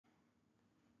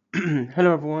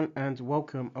Hello, everyone, and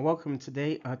welcome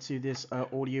today to this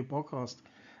audio podcast.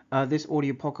 This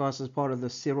audio podcast is part of the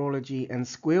Serology and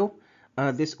Squil.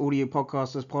 This audio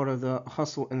podcast is part of the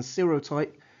Hustle and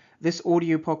Serotype. This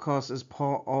audio podcast is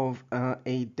part of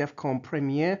a Defcon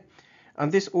premiere,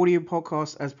 and this audio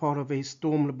podcast as part of a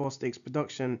Storm Robotics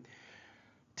production.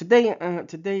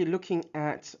 Today looking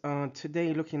at and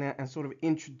sort of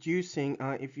introducing,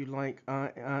 if you like,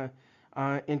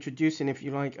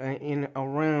 in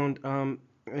around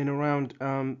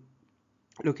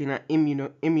looking at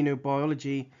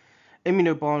immunobiology and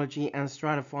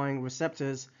stratifying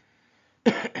receptors.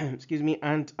 Excuse me,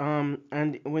 and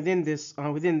within this,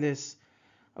 or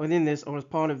as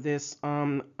part of this,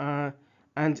 and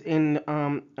in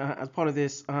as part of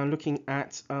this, looking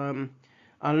at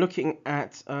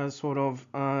sort of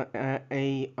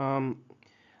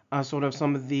sort of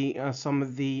some of the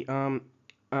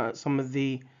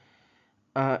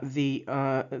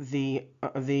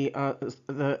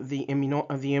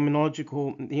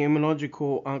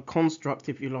immunological construct,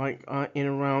 if you like, in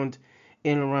around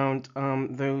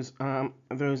those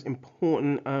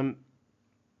important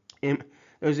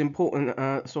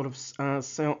sort of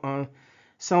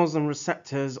cells and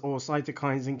receptors or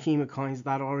cytokines and chemokines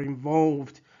that are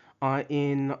involved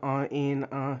in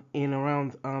around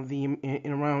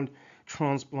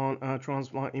transplant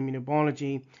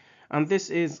immunobiology. And this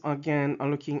is again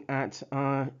looking at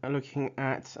sort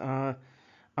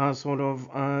of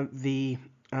the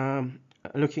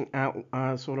looking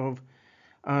at sort of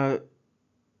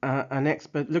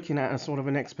looking at a sort of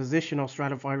an exposition of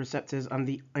stratified receptors and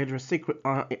the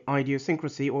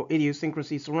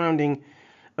idiosyncrasy surrounding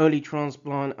early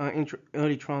transplant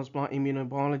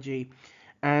immunobiology,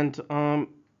 and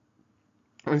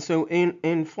so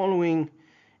in following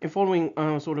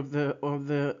sort of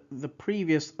the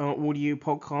previous audio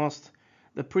podcast,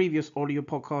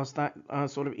 that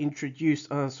sort of introduced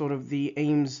sort of the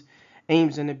aims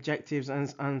and objectives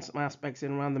and some aspects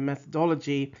in around the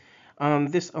methodology.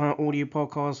 This audio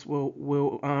podcast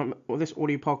this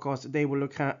audio podcast today will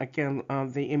look at again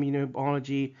the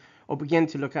immunobiology, or begin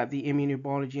to look at the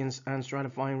immunobiology and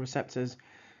stratifying receptors.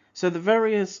 So the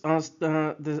various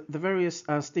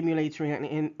stimulatory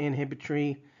and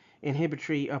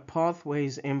inhibitory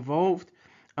pathways involved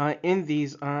in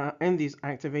these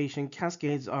activation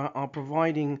cascades are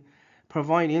provide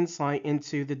insight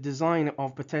into the design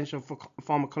of potential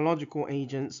pharmacological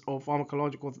agents or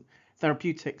pharmacological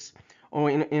therapeutics, or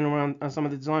in around some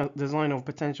of the design of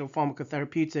potential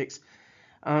pharmacotherapeutics.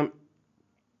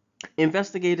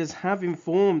 Investigators have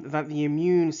informed that the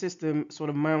immune system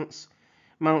sort of mounts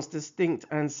distinct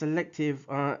and selective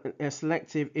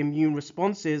immune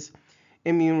responses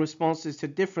to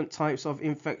different types of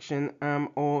infection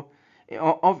or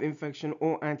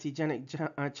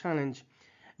antigenic challenge.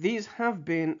 These have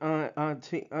been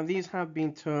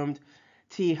termed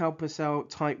T helper cell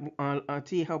type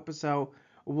T helper cell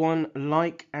 1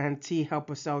 like and T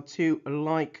helper cell 2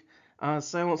 like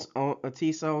cells, or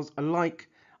T cells alike,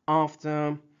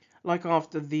 after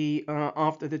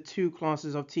the two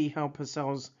classes of T helper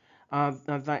cells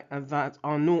that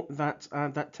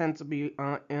tend to be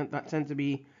a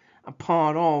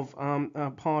part of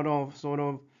sort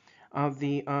of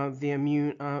the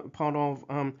immune part of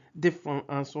different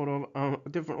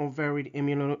different or varied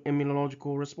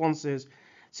immunological responses.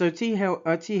 So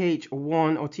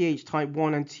TH1 or TH type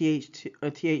 1 and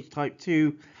TH type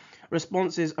 2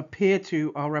 responses appear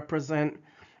to represent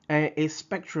a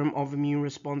spectrum of immune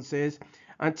responses,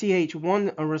 and TH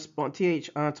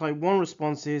type 1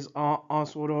 responses are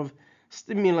sort of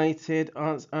stimulated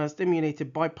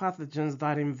by pathogens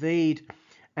that invade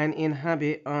and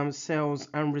inhabit cells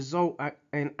and result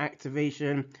in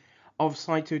activation of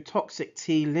cytotoxic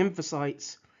T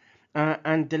lymphocytes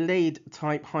and delayed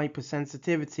type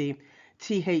hypersensitivity.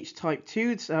 TH type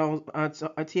 2 cells,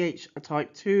 TH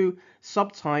type 2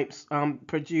 subtypes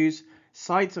produce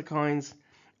cytokines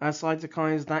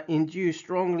that induce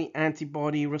strongly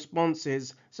antibody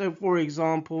responses. So, for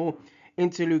example,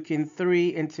 interleukin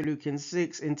 3, interleukin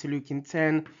 6, interleukin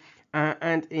 10,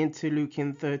 and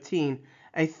interleukin 13.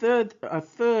 A third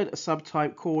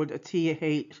subtype called T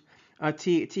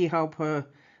helper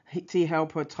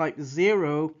type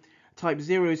 0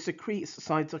 secretes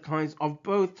cytokines of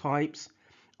both types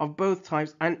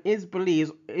and is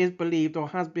believed or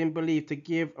has been believed to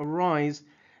give rise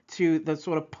to the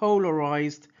sort of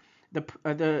polarized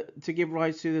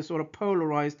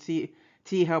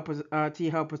T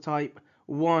helper type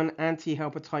 1 and T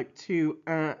helper type 2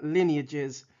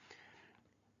 lineages.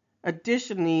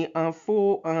 Additionally,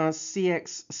 for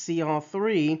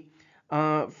CXCR3,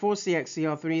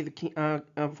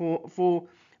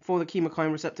 for the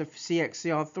chemokine receptor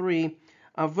CXCR3,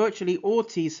 virtually all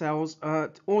T cell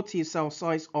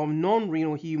sites of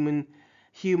non-renal human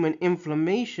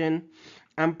inflammation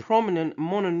and prominent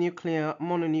mononuclear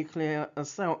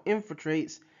cell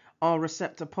infiltrates are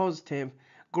receptor positive.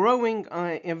 Growing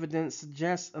evidence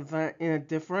suggests that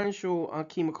differential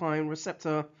chemokine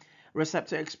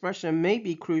receptor expression may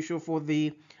be crucial for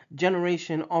the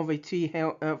generation of a T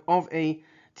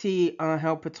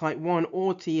helper type 1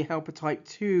 or T helper type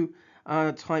 2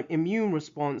 type immune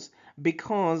response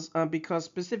because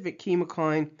specific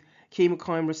chemokine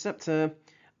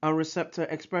receptor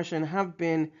expression have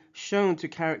been shown to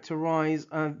characterize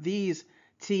these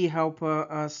T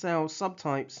helper cell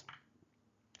subtypes.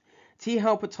 T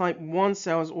helper type 1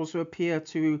 cells also appear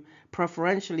to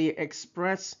preferentially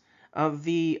express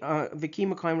the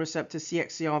chemokine receptor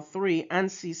CXCR3 and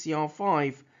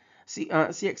CCR5,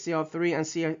 CXCR3 and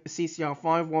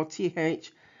CCR5, while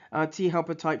T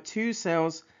helper type 2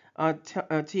 cells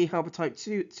T helper type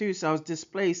 2 cells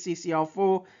display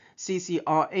CCR4,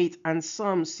 CCR8, and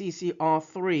some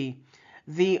CCR3.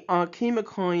 The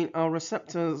chemokine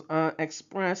receptors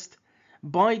expressed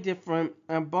by different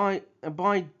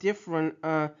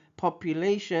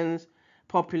populations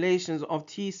of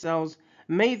T cells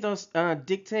may thus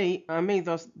dictate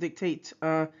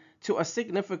to a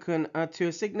significant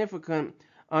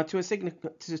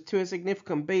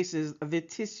basis the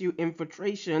tissue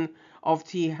infiltration of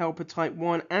T helper type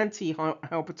 1 and T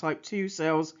helper type 2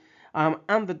 cells,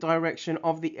 and the direction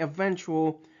of the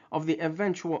eventual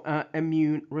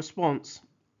immune response.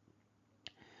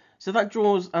 So that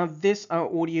draws this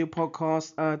audio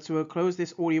podcast to a close.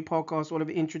 This audio podcast sort of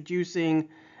introducing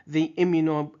the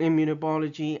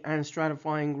immunobiology and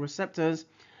stratifying receptors.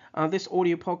 This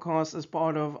audio podcast is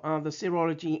part of the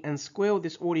Serology and Squil.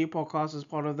 This audio podcast is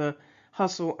part of the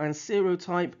Hustle and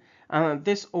Serotype.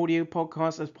 This audio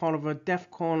podcast is part of a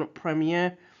Defcon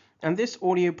premiere. And this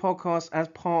audio podcast as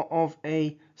part of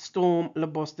a Storm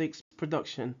Logistics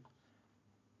production.